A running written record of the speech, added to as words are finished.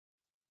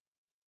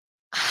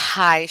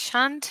Hi,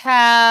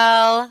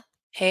 Chantel.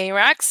 Hey,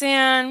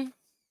 Roxanne.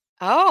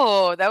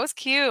 Oh, that was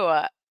cute.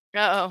 Oh,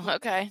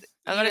 okay. I was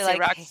You gonna were say like,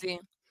 Roxy.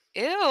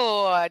 ew,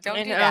 don't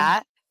I do know.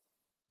 that.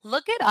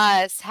 Look at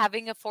us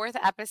having a fourth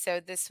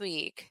episode this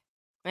week.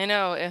 I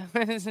know.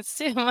 It's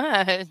too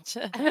much.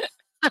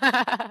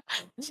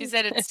 She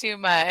said it's too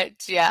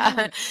much. Yeah.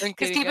 I'm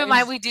Because kidding, keep in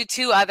mind, guys. we do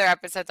two other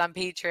episodes on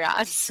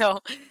Patreon. So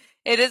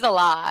it is a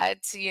lot.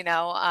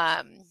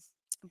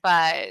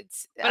 But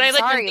But I'm I like when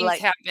sorry. things Like,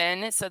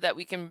 happen so that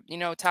we can,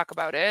 talk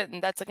about it,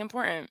 and that's like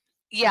important.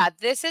 yeah,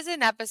 this is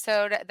an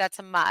episode that's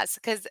a must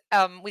because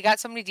we got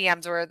so many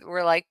DMs where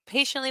we're like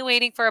patiently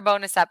waiting for a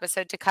bonus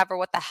episode to cover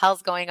what the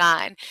hell's going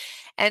on.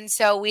 And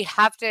so we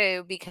have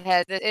to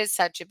because it is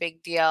such a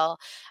big deal.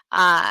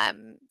 I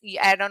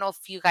don't know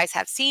if you guys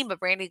have seen, but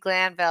Brandi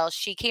Glanville,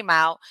 she came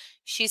out.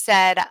 She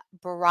said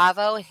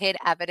Bravo hid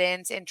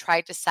evidence and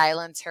tried to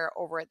silence her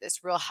over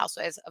this Real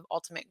Housewives of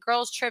Ultimate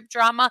Girls Trip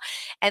drama.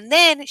 And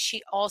then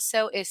she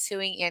also is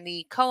suing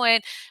Andy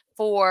Cohen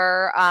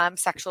for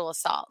sexual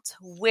assault,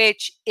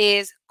 which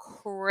is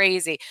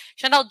crazy.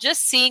 Chanel,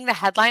 just seeing the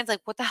headlines,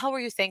 like, what the hell were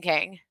you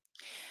thinking?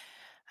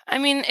 I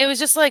mean, it was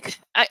just like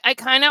I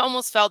kind of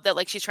almost felt that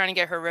like she's trying to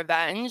get her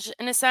revenge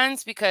in a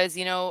sense because,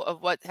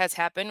 of what has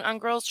happened on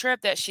Girls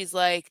Trip that she's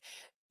like,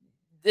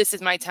 this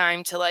is my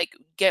time to like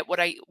get what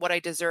I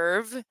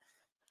deserve.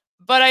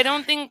 But I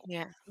don't think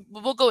Yeah.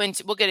 we'll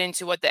get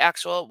into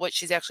what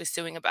she's actually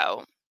suing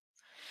about.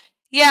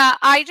 Yeah,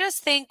 I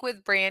just think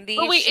with But Brandi,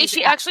 wait, is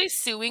she actually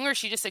suing or is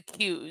she just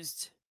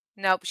accused?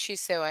 nope,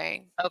 she's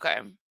suing. Okay.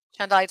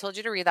 Chantal, I told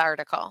you to read the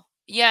article.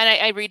 Yeah,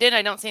 and I read it.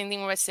 I don't see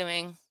anything about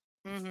suing.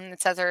 It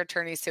says her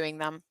attorney's suing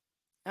them.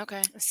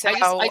 Okay. So,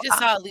 I just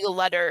saw a legal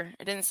letter.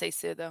 It didn't say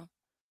sue though.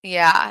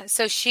 yeah,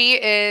 so she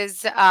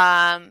is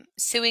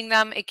suing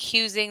them,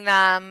 accusing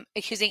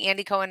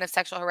Andy Cohen of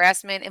sexual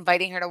harassment,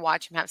 inviting her to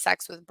watch him have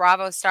sex with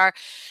Bravo star.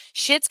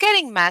 Shit's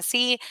getting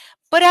messy,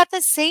 but at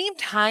the same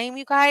time,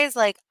 you guys,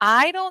 like,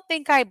 I don't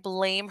think I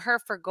blame her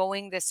for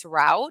going this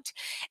route,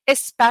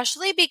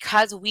 especially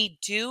because we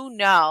do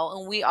know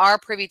and we are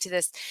privy to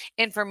this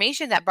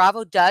information that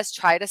Bravo does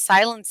try to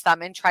silence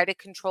them and try to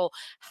control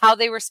how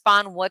they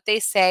respond, what they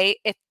say,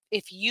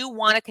 if you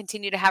want to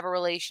continue to have a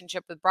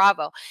relationship with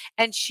Bravo.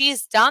 And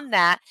she's done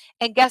that.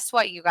 And guess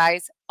what, you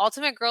guys?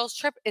 Ultimate Girls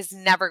Trip is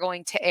never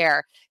going to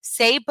air.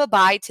 Say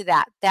bye-bye to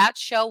that. That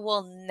show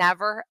will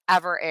never,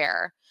 ever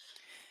air.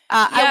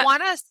 I Yeah.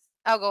 want to.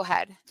 Oh, go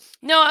ahead.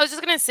 No, I was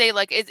just gonna say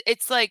like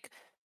it's like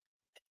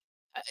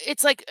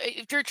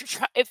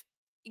if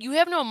you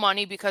have no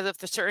money because of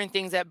the certain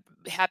things that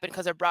happen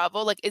because of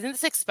Bravo, like isn't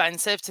this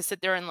expensive to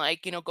sit there and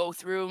like go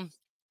through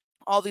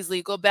all these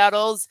legal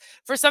battles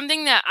for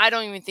something that I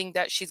don't even think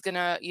that she's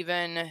gonna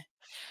even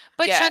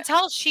But get.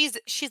 Chantel,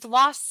 she's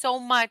lost so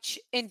much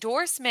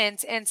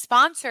endorsements and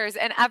sponsors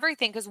and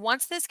everything because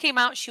once this came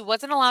out, she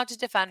wasn't allowed to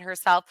defend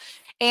herself,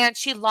 and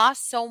she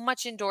lost so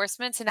much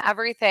endorsements and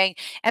everything.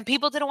 And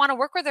people didn't want to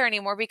work with her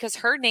anymore because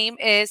her name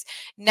is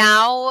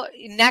now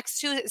next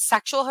to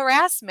sexual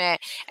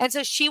harassment, and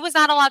so she was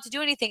not allowed to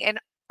do anything. And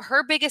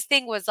her biggest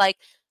thing was like,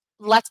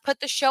 let's put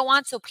the show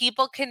on so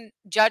people can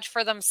judge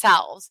for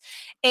themselves.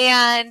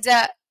 And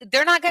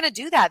they're not going to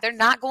do that. They're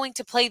not going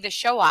to play the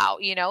show out.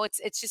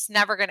 It's just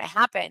never going to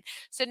happen.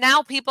 So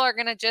now people are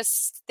going to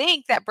just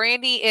think that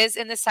Brandi is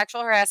in the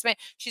sexual harassment.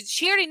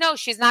 She already knows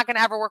she's not going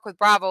to ever work with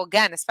Bravo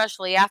again,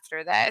 especially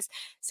after this.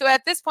 So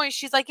at this point,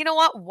 she's like, you know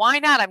what? Why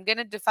not? I'm going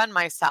to defend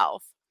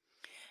myself.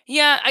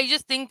 Yeah, I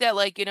just think that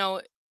like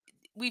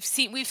we've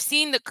seen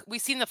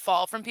the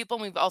fall from people,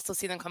 and we've also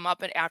seen them come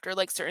up and after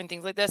like certain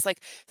things like this,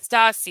 like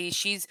Stassi,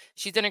 she's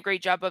done a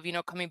great job of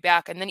coming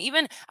back. And then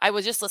even I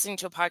was just listening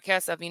to a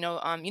podcast of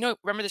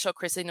remember the show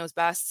Chrisley Knows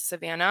Best,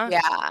 Savannah?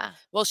 Yeah.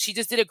 Well, she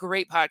just did a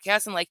great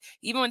podcast, and like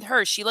even with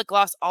her, she like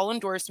lost all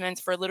endorsements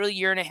for literally a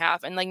year and a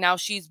half, and like now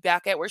she's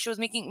back at where she was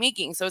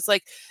making. So it's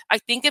like I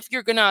think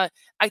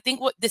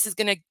what this is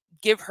gonna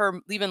give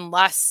her even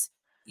less.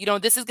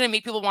 This is going to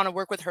make people want to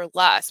work with her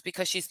less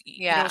because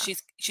Yeah.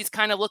 she's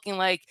kind of looking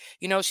like,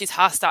 she's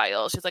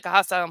hostile. She's like a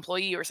hostile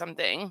employee or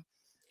something.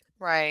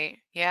 Right.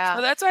 So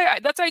Yeah. that's why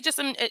I just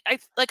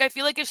I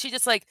feel like if she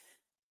just like,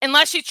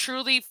 unless she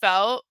truly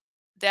felt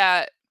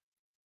that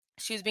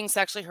she's being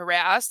sexually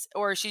harassed,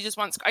 or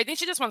I think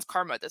she just wants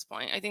karma at this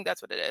point. I think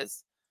that's what it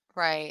is.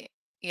 Right.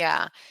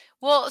 Yeah.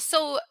 Well,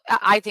 so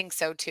I think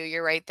so too.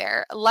 You're right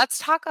there. Let's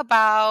talk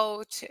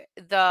about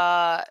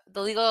the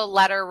legal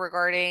letter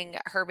regarding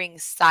her being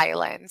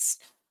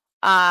silenced.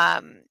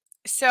 Um,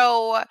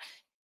 so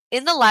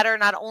in the letter,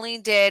 not only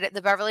did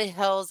the Beverly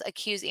Hills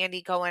accuse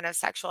Andy Cohen of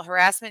sexual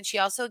harassment, she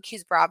also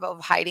accused Bravo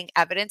of hiding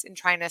evidence and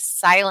trying to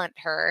silence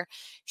her.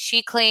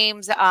 She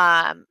claims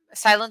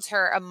silence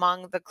her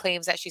among the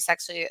claims that she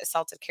sexually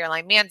assaulted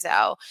Caroline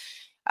Manzo.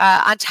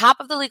 On top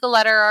of the legal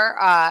letter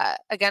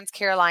against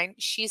Caroline,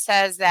 she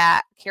says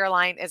that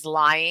Caroline is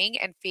lying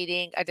and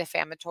feeding a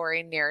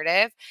defamatory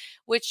narrative,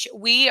 which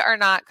we are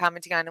not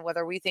commenting on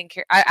whether we think.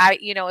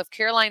 If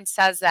Caroline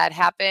says that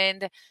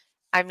happened,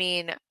 I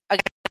mean,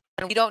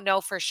 again, we don't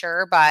know for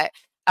sure, but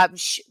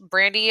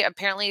Brandi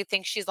apparently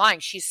thinks she's lying.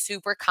 She's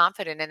super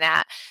confident in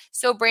that.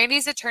 So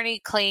Brandi's attorney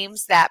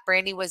claims that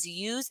Brandi was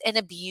used and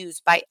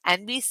abused by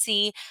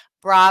NBC,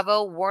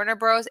 Bravo, Warner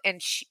Bros,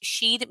 and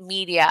Sheed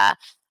Media.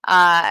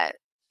 Uh,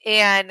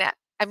 and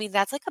I mean,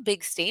 that's like a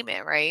big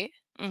statement, right?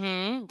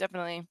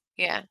 Definitely.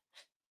 Yeah.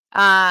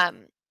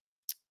 Um,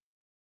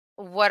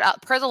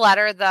 per the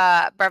letter,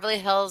 the Beverly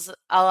Hills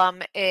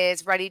alum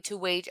is ready to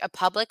wage a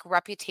public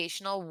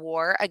reputational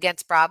war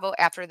against Bravo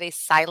after they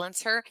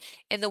silence her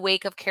in the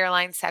wake of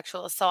Caroline's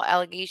sexual assault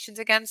allegations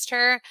against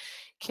her.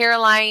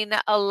 Caroline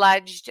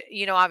alleged,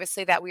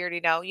 obviously that we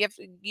already know.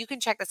 You can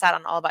check this out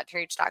on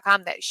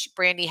allabouttrh.com that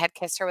Brandi had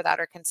kissed her without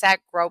her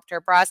consent, groped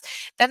her breast.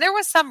 Then there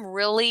was some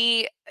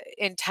really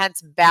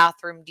intense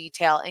bathroom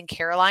detail in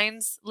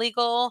Caroline's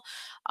legal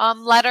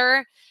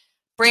letter.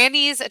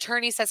 Brandi's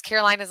attorney says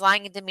Caroline is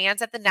lying and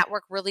demands that the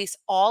network release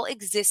all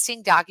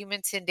existing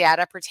documents and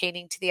data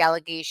pertaining to the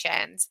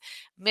allegations.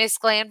 Miss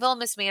Glanville and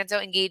Miss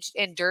Manzo engaged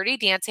in dirty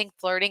dancing,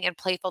 flirting, and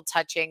playful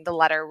touching, the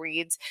letter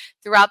reads.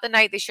 Throughout the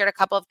night, they shared a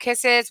couple of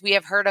kisses. We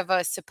have heard of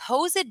a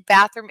supposed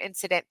bathroom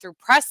incident through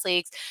press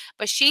leaks,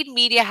 but Shade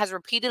Media has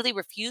repeatedly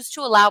refused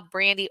to allow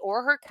Brandi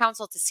or her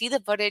counsel to see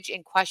the footage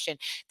in question.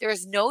 There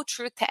is no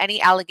truth to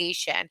any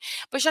allegation.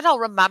 But Chanel,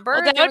 Well,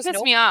 remember, that there would was piss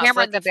no me off.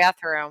 camera in Like the if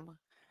bathroom.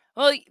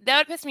 Well, that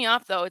would piss me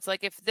off though. It's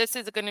like if this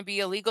is going to be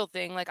a legal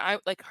thing, like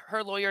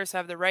her lawyers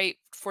have the right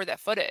for that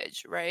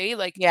footage, right?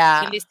 Like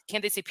Yeah.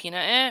 can't they subpoena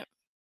it?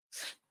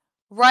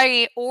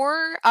 Right,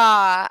 or,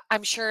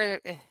 I'm sure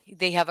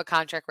they have a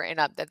contract written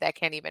up that that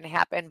can't even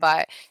happen,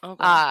 but,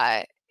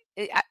 Okay.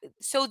 uh,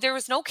 so there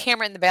was no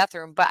camera in the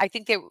bathroom, but I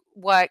think that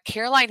what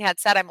Caroline had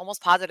said, I'm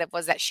almost positive,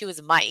 was that she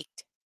was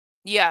mic'd.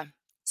 Yeah.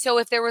 So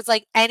if there was,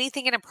 like,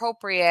 anything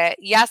inappropriate,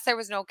 yes, there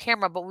was no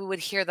camera, but we would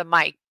hear the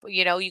mic,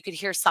 you could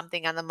hear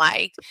something on the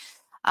mic.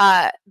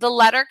 The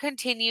letter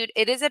continued,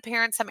 it is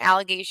apparent some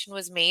allegation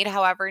was made.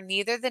 However,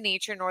 neither the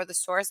nature nor the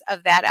source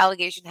of that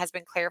allegation has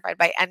been clarified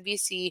by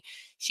NBC,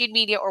 Sheet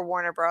Media, or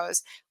Warner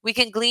Bros. We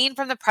can glean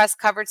from the press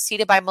coverage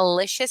seeded by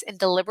malicious and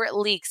deliberate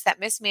leaks that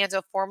Miss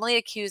Manzo formally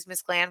accused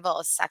Miss Glanville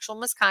of sexual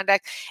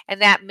misconduct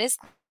and that Miss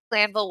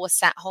Glanville was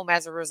sent home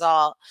as a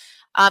result.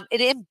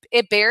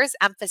 It bears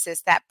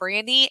emphasis that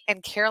Brandi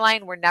and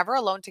Caroline were never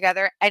alone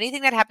together.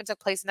 Anything that happened took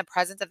place in the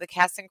presence of the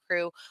cast and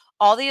crew.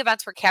 All the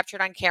events were captured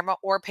on camera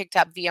or picked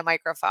up via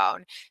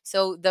microphone.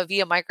 So the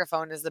via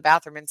microphone is the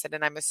bathroom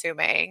incident, I'm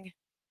assuming.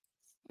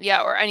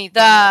 Yeah, or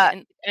anything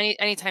like The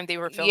anytime they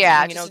were Yeah,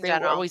 filming, just in they were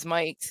general. always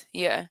mic'd.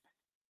 Yeah.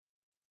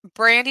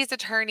 Brandi's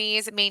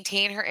attorneys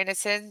maintain her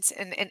innocence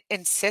and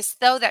insist,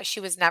 though, that she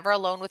was never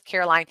alone with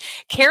Caroline.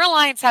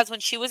 Caroline says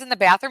when she was in the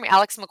bathroom,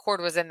 Alex McCord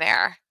was in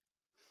there.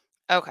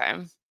 Okay.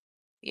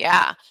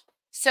 Yeah.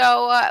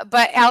 So,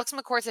 but Alex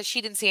McCord says she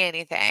didn't see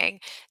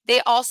anything. They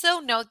also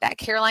note that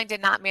Caroline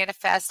did not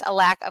manifest a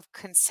lack of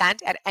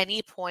consent at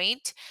any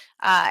point,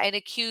 and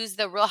accused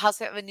the Real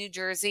Housewives of New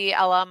Jersey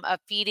alum of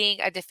feeding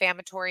a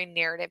defamatory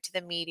narrative to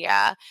the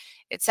media.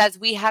 It says,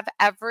 we have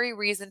every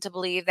reason to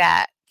believe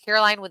that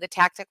Caroline, with a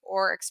tactic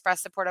or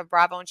express support of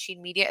Bravo and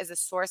Sheen Media, is a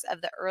source of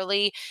the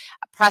early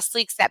press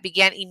leaks that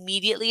began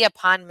immediately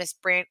upon Miss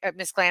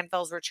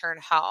Glanville's return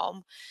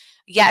home.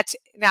 Yet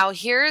now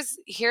here's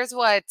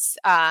what's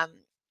a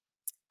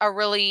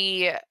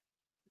really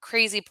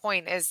crazy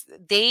point is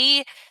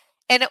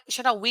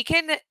Chanel, we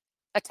can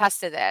attest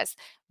to this.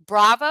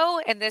 Bravo,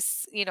 and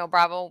this,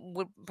 Bravo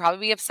would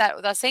probably be upset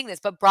with us saying this,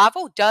 but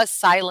Bravo does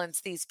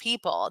silence these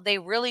people. They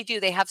really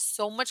do. They have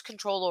so much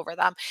control over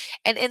them.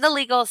 And in the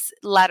legal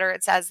letter,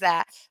 it says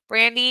that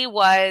Brandi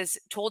was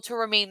told to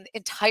remain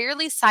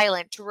entirely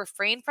silent to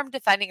refrain from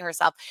defending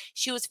herself.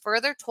 She was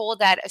further told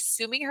that,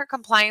 assuming her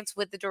compliance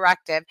with the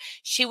directive,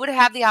 she would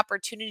have the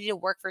opportunity to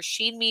work for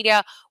Sheen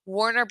Media,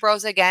 Warner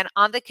Bros. Again,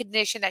 on the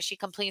condition that she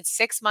completes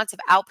 6 months of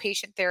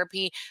outpatient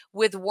therapy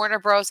with Warner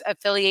Bros.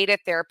 Affiliated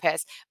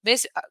therapists.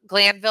 Miss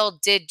Glanville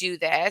did do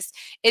this.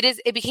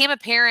 It became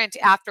apparent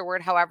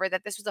afterward, however,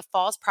 that this was a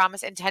false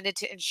promise intended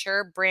to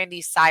ensure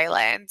Brandi's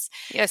silence.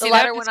 Yeah, The see, that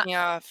letter would went piss on. me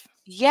off.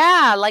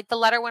 Yeah, like the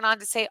letter went on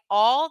to say,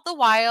 all the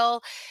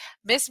while,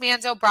 Miss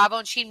Manzo, Bravo,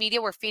 and Sheen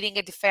Media were feeding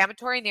a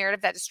defamatory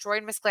narrative that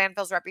destroyed Miss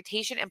Glanville's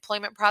reputation,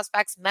 employment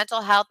prospects,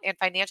 mental health, and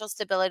financial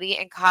stability,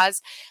 and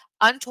caused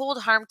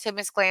untold harm to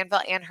Miss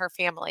Glanville and her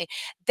family.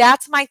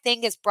 That's my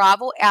thing is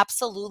Bravo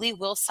absolutely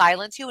will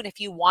silence you. And if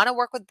you want to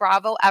work with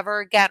Bravo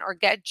ever again or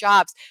get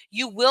jobs,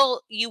 you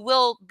will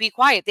be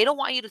quiet. They don't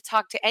want you to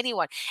talk to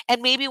anyone.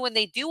 And maybe when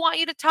they do want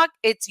you to talk,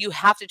 it's you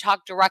have to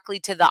talk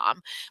directly to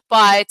them,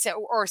 but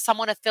or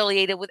someone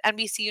affiliated with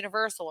NBC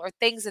Universal or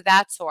things of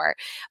that sort.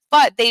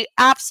 But they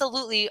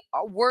absolutely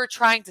were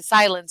trying to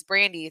silence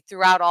Brandi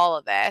throughout all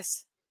of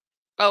this.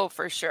 Oh,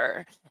 for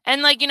sure.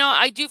 And like,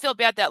 I do feel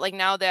bad that like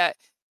now that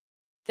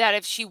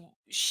if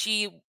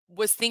she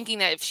was thinking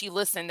that if she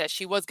listened that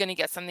she was going to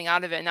get something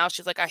out of it. Now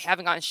she's like, I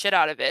haven't gotten shit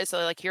out of it. So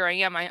like here I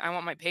am. I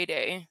want my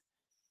payday.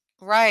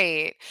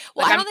 Right.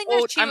 Well, Like, I don't think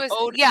that she I'm was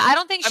owed yeah, I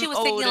don't think she I'm was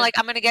thinking owed like,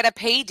 "I'm gonna get a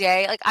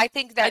payday." Like, I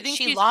think I that think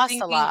she she's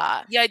lost a thinking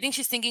lot. yeah, I think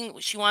she's thinking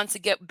she wants to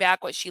get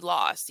back what she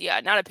lost. Yeah,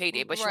 not a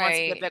payday, but she wants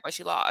to get Right. back what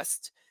she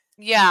lost.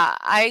 Yeah,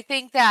 I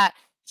think that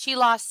she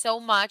lost so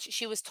much.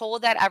 She was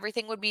told that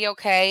everything would be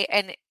okay,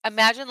 and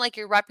imagine, like,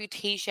 your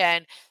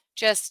reputation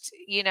just,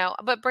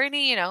 but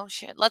Brittany,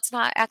 let's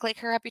not act like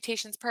her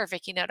reputation's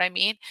perfect, you know what I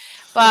mean?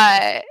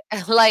 But,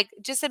 like,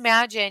 just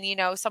imagine,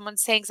 someone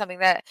saying something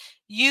that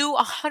you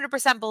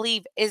 100%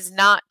 believe is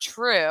not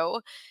true,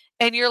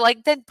 and you're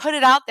like, "Then put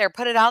it out there,"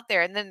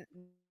 and then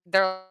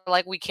they're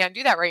like, "We can't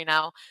do that right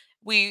now."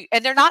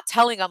 And they're not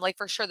telling them, like,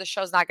 for sure the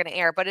show's not gonna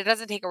air, but it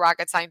doesn't take a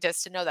rocket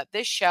scientist to know that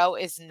this show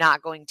is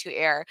not going to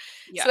air.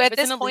 So Yeah, if at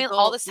it's this an point,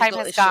 all illegal this time legal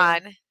has issue.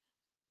 gone.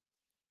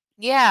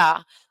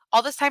 Yeah.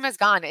 All this time has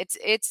gone.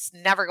 It's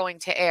never going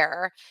to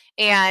air.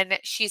 And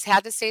she's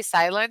had to stay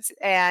silent,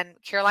 and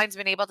Caroline's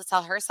been able to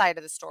tell her side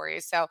of the story.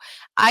 So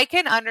I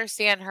can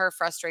understand her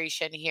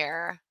frustration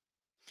here.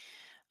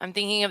 I'm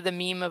thinking of the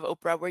meme of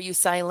Oprah, "Were you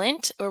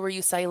silent or were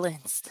you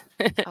silenced?"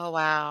 Oh,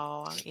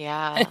 wow.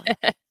 Yeah.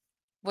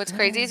 What's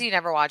crazy is you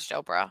never watched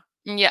Oprah.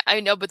 Yeah, I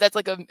know, but that's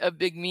like a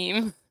big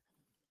meme.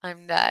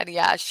 I'm dead.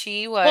 Yeah,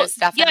 she Well, was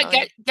yeah, get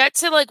definitely. get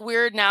to, like,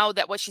 weird now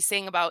that what she's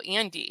saying about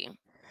Andy.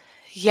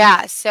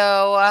 Yeah,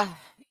 so,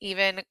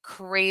 even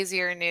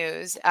crazier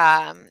news,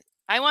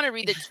 I wanna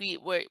read the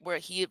tweet where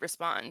he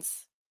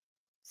responds,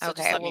 so just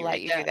okay, let we'll me let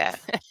read you do that.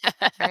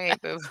 that.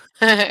 Alright, boo.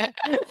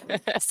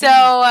 So,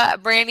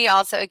 Brandi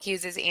also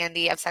accuses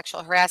Andy of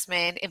sexual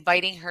harassment,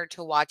 inviting her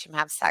to watch him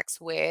have sex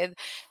with,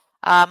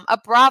 a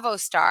Bravo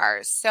star.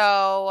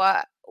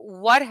 So,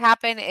 what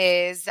happened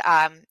is,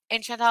 and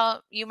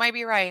Chantal, you might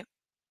be right.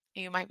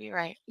 You might be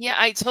right. Yeah,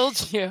 I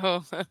told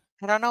you.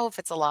 I don't know if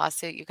it's a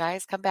lawsuit, you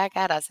guys come back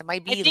at us. It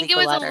might I be think it legal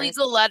was a letters,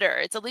 legal letter.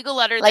 It's a legal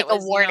letter like that a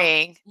was,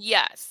 warning.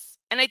 yes.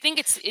 And I think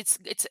it's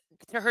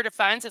to her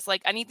defense, it's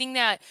like anything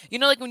that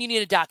like when you need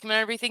to document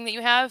everything that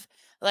you have,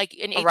 like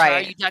in HR,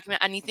 Right. you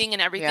document anything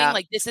and everything. Yeah.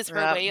 Like this is her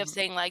Yep. way of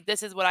saying like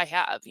this is what I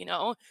have,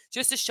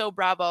 just to show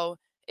Bravo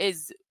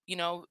is,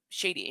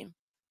 shady.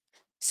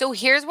 So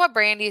here's what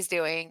Brandy's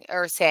doing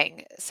or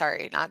saying.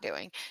 Sorry, not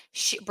doing.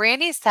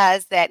 Brandy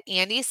says that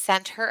Andy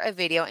sent her a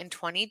video in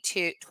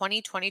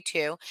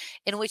 2022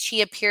 in which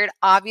he appeared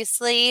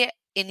obviously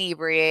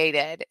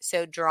inebriated.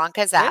 So drunk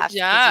as Good F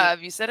because he job.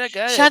 You said it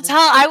good. Chantal,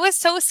 I was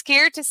so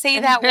scared to say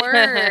that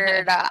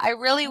word. I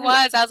really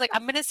was. I was like,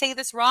 I'm going to say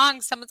this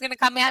wrong. Someone's going to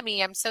come at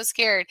me. I'm so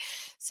scared.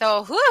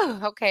 So, whew,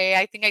 okay.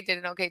 I think I did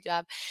an okay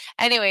job.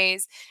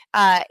 Anyways,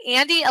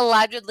 Andy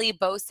allegedly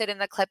boasted in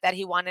the clip that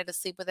he wanted to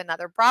sleep with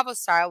another Bravo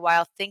star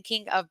while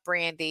thinking of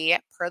Brandi,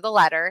 per the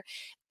letter,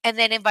 and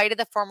then invited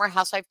the former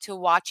housewife to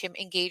watch him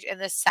engage in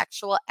the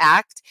sexual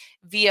act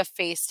via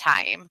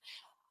FaceTime.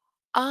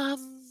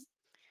 Um,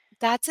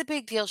 that's a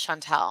big deal,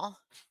 Chantal.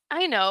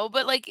 I know,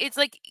 but like it's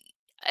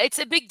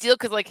a big deal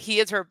because like he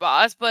is her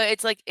boss, but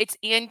it's like it's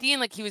Andy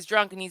and like he was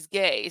drunk and he's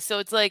gay. So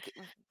it's like,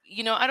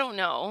 I don't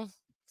know.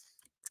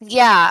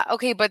 Yeah,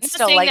 okay, but Not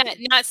still, saying like, that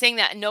not saying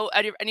that no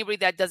anybody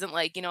that doesn't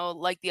like,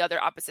 like the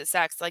other opposite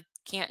sex, like,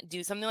 can't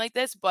do something like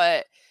this,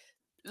 but,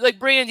 like,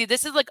 Brandy,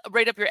 this is, like,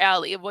 right up your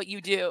alley of what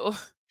you do.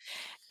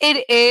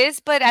 it is,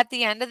 but at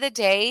the end of the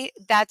day,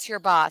 that's your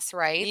boss,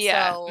 right?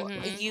 Yeah, So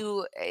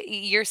mhm.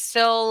 you're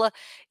still,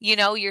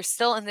 you're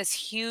still in this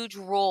huge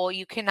role.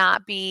 You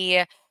cannot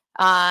be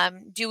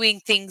doing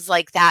things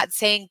like that,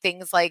 saying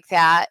things like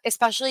that,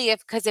 especially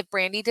because if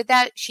Brandy did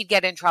that, she'd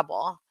get in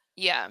trouble,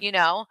 Yeah. you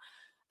know?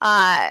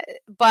 Uh,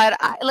 but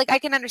I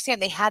can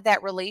understand they had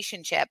that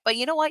relationship. But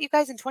you know what, you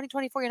guys, in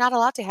 2024, you're not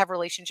allowed to have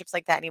relationships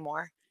like that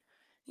anymore.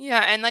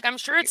 Yeah, and, like, I'm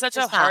sure it's You're such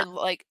a just not.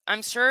 hard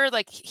I'm sure,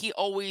 like, he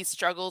always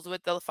struggles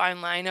with the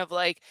fine line of,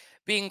 like,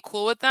 being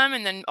cool with them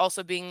and then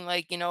also being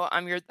like,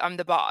 I'm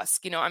the boss,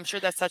 I'm sure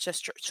that's such a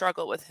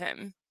struggle with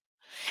him.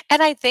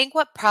 And I think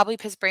what probably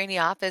pissed Brandy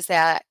off is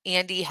that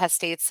Andy has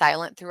stayed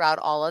silent throughout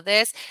all of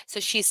this. So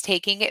she's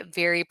taking it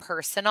very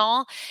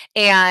personal.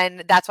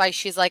 And that's why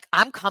she's like,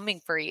 I'm coming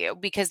for you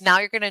because now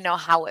you're going to know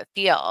how it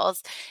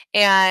feels.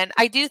 And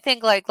I do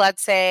think, like,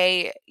 let's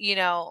say,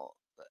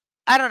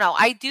 I don't know.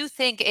 I do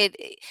think it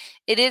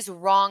is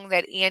wrong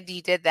that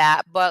Andy did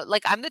that, but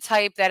like I'm the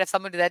type that if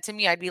someone did that to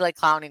me, I'd be like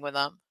clowning with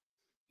them.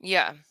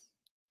 Yeah.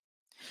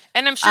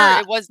 And I'm sure Uh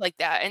it was like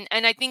that,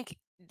 and I think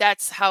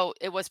that's how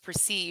it was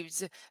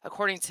perceived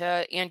according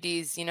to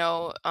Andy's,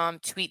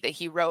 tweet that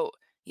he wrote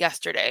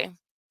yesterday.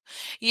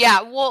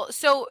 Yeah, well,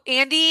 so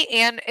Andy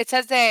and it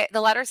says that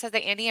the letter says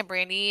that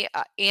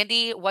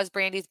Andy was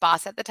Brandy's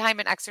boss at the time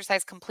and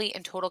exercised complete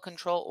and total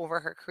control over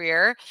her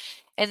career.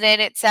 And then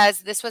it says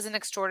this was an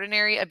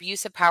extraordinary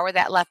abuse of power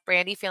that left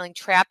Brandy feeling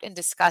trapped and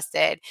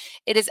disgusted.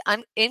 It is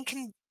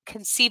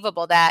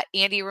inconceivable that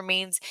Andy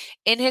remains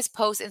in his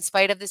post in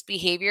spite of this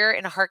behavior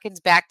and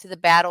harkens back to the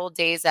bad old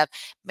days of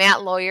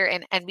Matt Lawyer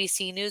and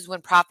NBC News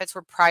when profits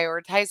were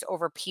prioritized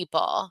over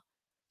people.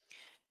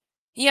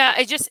 Yeah,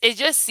 it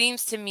just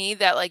seems to me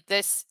that like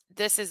this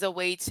is a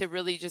way to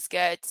really just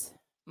get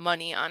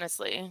money,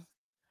 honestly.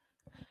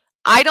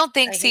 I don't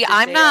think I see, hate to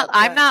say it, I'm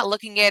but not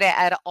looking at it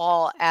at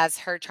all as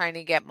her trying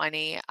to get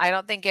money. I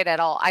don't think it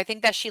at all. I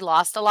think that she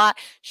lost a lot.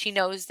 She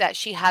knows that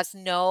she has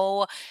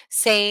no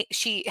say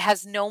she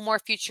has no more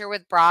future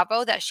with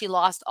Bravo, that she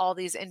lost all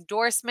these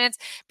endorsements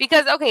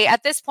because okay,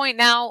 at this point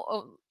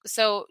now,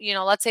 so,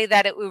 let's say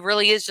that it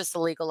really is just a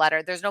legal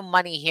letter. There's no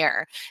money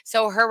here.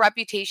 So her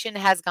reputation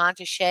has gone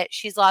to shit.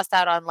 She's lost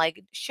out on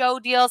like show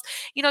deals.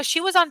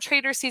 She was on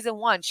Trader season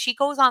 1. She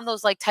goes on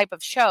those like type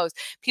of shows.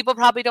 People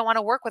probably don't want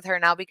to work with her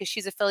now because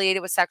she's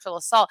affiliated with sexual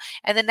assault.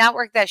 And the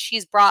network that she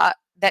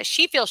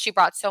feels she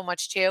brought so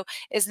much to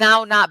is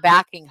now not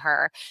backing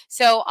her.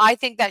 So I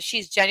think that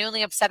she's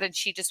genuinely upset and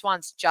she just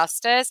wants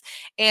justice.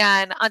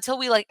 And until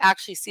we like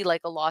actually see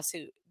like a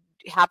lawsuit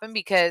happen,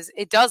 because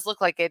it does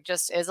look like it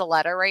just is a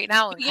letter right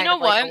now and you kind know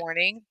of like a what?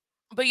 warning.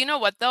 But you know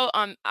what though?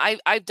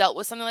 I've dealt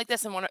with something like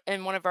this in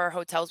one of our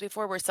hotels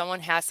before, where someone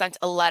has sent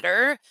a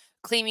letter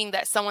claiming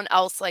that someone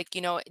else, like,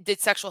 did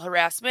sexual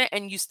harassment,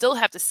 and you still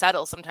have to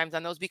settle sometimes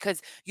on those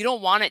because you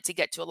don't want it to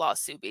get to a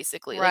lawsuit,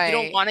 basically. Like, you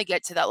don't Right. want to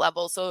get to that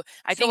level. So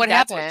I So think what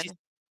that's what she's happened?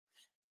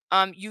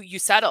 you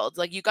settled.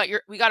 Like, we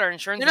got our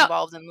insurance No, no.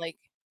 involved, and like,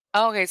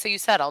 Oh, okay, so you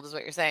settled is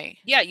what you're saying.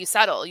 yeah, you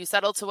settle. You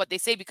settle to what they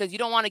say because you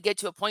don't want to get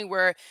to a point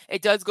where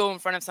it does go in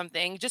front of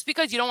something just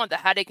because you don't want the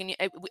headache, and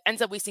it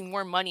ends up wasting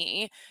more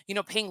money,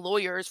 paying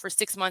lawyers for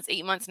 6 months,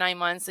 8 months, 9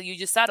 months. So you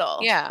just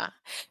settle. Yeah.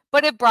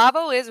 But if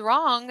Bravo is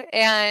wrong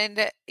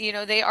and,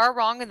 they are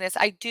wrong in this,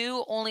 I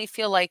do only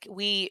feel like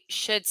we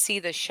should see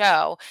the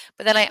show.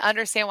 But then I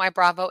understand why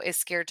Bravo is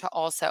scared to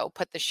also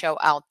put the show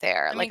out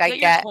there. I Like mean, get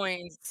your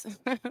coins.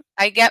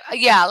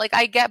 yeah, like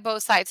I get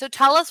both sides. So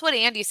tell us what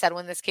Andy said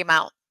when this came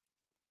out.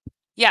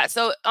 Yeah,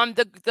 so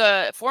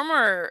the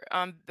former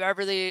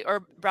Beverly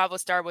or Bravo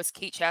star was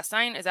Kate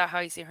Chastain. Is that how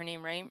you say her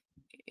name, right?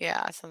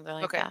 Yeah, something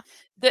like Okay. that.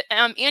 The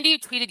Andy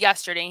tweeted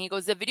yesterday, and he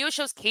goes, "The video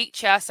shows Kate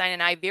Chastain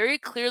and I very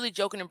clearly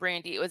joking to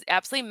Brandi. It was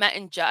absolutely meant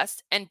in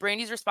jest, and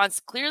Brandi's response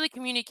clearly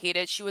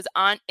communicated she was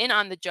on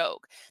the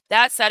joke.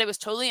 That said, it was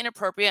totally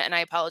inappropriate, and I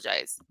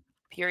apologize.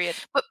 Period."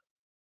 But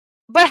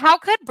but how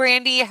could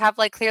Brandy have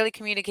like clearly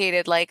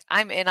communicated like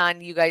I'm in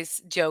on you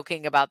guys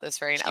joking about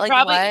this right now? Like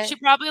what? She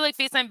probably like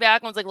FaceTime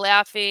back and was like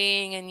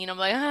laughing, and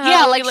like,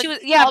 Yeah, okay, like like she was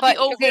yeah, but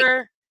okay,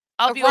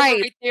 I'll be over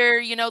right. right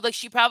there, like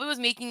she probably was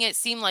making it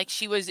seem like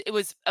it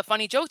was a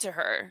funny joke to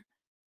her.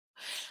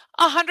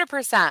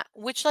 100%,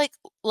 which, like,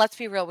 let's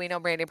be real, we know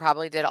Brandi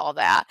probably did all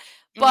that.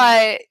 Mhm.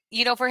 But,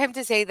 for him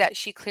to say that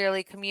she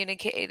clearly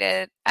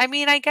communicated, I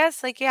mean, I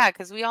guess, like, yeah,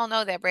 because we all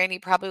know that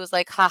Brandi probably was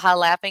like, haha,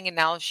 laughing, and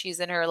now she's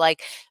in her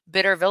like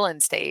bitter villain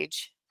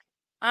stage.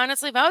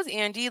 Honestly, if I was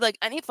Andy, like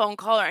any phone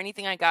call or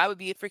anything I got would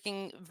be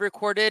freaking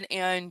recorded,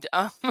 and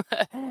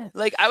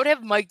like I would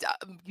have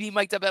be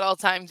mic'd up at all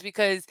times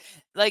because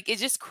like it's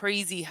just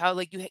crazy how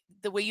like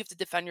the way you have to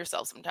defend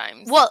yourself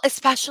sometimes. Well,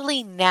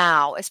 especially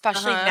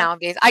Uh-huh.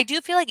 nowadays. I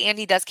do feel like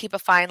Andy does keep a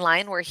fine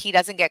line where he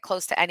doesn't get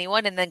close to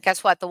anyone, and then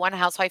guess what? The one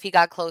housewife he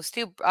got close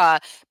to,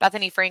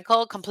 Bethany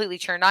Frankel, completely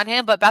turned on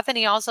him, but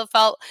Bethany also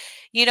felt,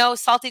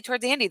 salty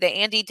towards Andy, that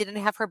Andy didn't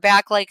have her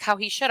back like how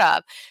he should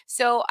have.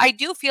 So, I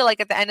do feel like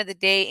at the end of the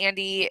day,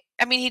 Andy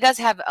I mean, he does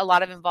have a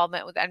lot of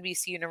involvement with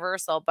NBC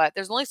Universal, but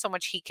there's only so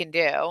much he can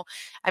do.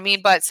 I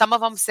mean, but some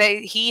of them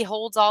say he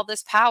holds all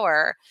this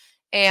power,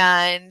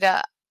 and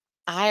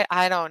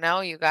I don't know,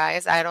 you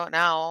guys. I don't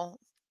know.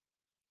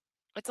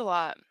 It's a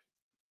lot.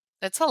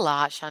 It's a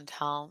lot,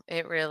 Chantel.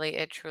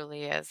 It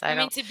truly is. I I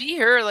mean, don't to be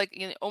here like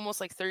almost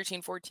like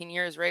 13, 14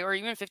 years, right? Or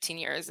even 15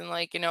 years. And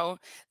like,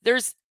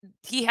 there's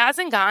he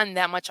hasn't gotten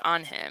that much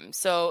on him.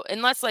 So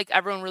unless like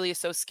everyone really is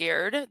so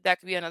scared, that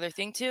could be another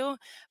thing too.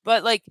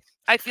 But like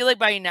I feel like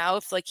by now,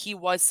 if like he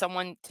was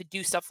someone to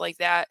do stuff like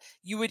that,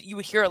 you would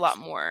hear a lot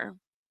more.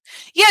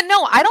 Yeah,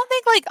 no, I don't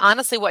think, like,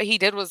 honestly, what he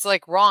did was,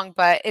 like, wrong,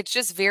 but it's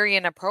just very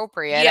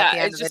inappropriate at Yeah, the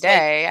end it's of the just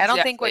like day. I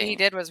don't think what he exactly.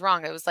 did was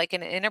wrong. It was, like,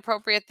 an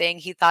inappropriate thing.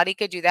 He thought he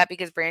could do that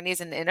because Brandy's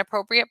an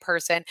inappropriate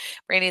person.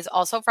 Brandy's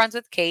also friends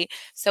with Kate,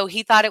 so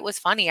he thought it was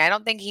funny. I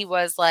don't think he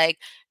was, like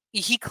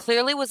he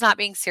clearly was not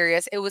being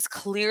serious. It was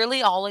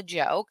clearly all a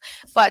joke,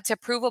 but to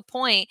prove a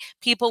point,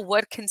 people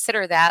would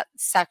consider that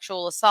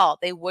sexual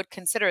assault. They would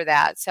consider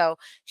that. So,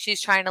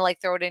 she's trying to, like,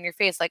 throw it in your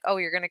face, like, "Oh,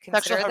 you're gonna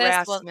Sexual consider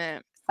this? Well"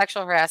 harassment.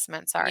 Sexual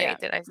harassment, sorry, Yeah.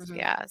 did I s Hmm.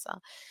 yeah, so,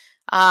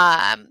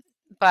 um,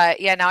 but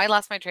yeah, now I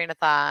lost my train of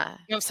thought.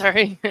 I'm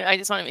sorry. I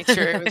just want to make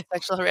sure it was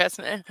sexual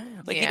harassment.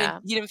 Like Yeah,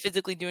 he didn't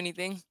physically do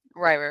anything.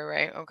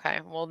 right,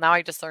 okay, well, now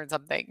I just learned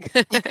something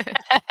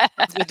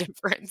of the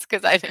difference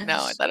because I didn't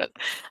know,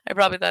 I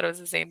probably thought it was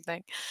the same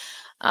thing.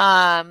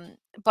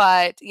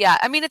 But yeah,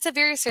 I mean, it's a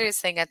very serious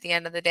thing at the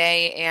end of the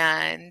day,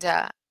 and,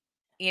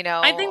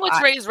 I think what's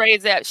I right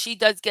is that she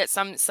does get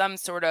some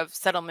sort of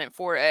settlement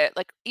for it.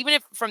 Like even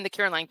if from the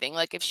Caroline thing,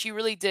 like if she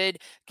really did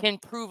can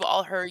prove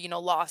all her,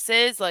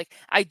 losses, like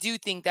I do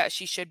think that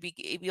she should be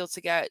able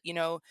to get,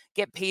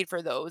 get paid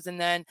for those. And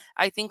then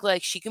I think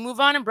like she can move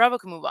on and Bravo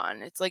can move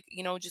on. It's like,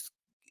 just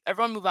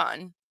everyone move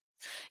on.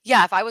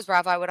 yeah, if I was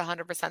Bravo, I would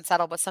 100%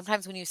 settle, but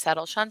sometimes when you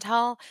settle,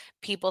 Chantel,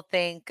 people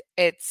think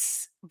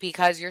it's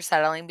because you're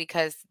settling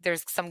because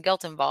there's some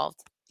guilt involved.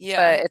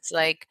 Yeah. But it's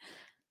like,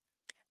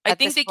 I at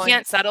think this they point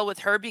can't settle with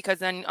her because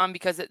then,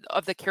 because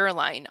of the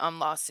Caroline,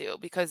 lawsuit,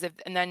 because if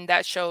and then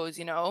that shows,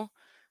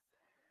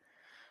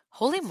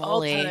 holy it's all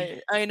moly.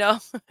 tied. I know.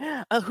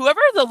 Whoever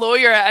the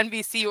lawyer at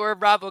NBC or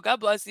Bravo, God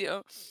bless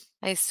you.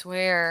 I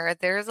swear,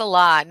 there's a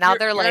lot. Now Your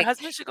they're your like,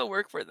 husband should go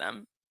work for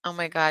them. oh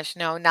my gosh,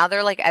 no. Now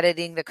they're like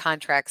editing the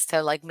contracts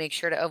to like make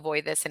sure to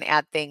avoid this and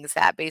add things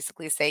that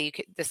basically say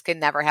this can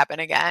never happen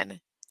again.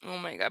 Oh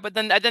my god. But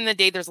then at the end of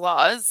the day, there's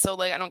laws, so,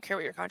 like, I don't care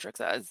what your contract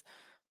says.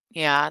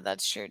 Yeah,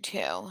 that's true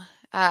too.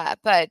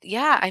 But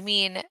yeah, I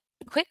mean,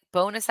 quick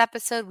bonus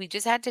episode. We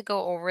just had to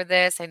go over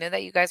this. I know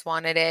that you guys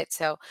wanted it,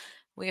 so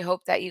we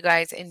hope that you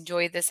guys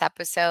enjoyed this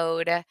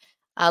episode.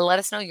 Let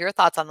us know your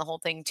thoughts on the whole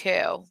thing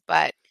too.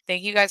 But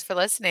thank you guys for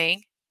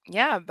listening.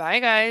 Yeah, bye,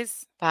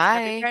 guys.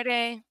 Happy Bye.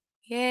 Friday.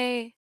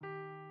 Yay.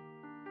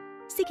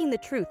 Seeking the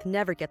truth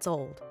never gets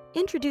old.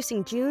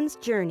 Introducing June's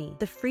Journey,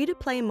 the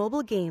free-to-play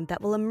mobile game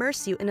that will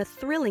immerse you in a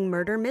thrilling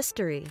murder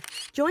mystery.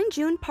 Join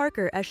June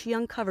Parker as she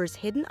uncovers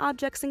hidden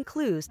objects and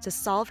clues to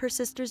solve her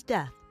sister's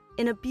death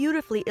in a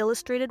beautifully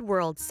illustrated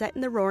world set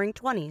in the Roaring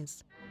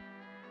 '20s.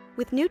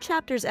 With new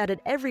chapters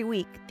added every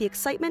week, the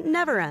excitement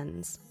never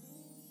ends.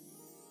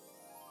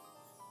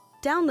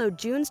 Download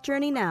June's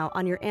Journey now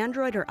on your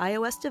Android or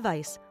iOS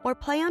device, or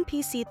play on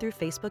PC through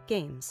Facebook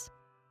Games.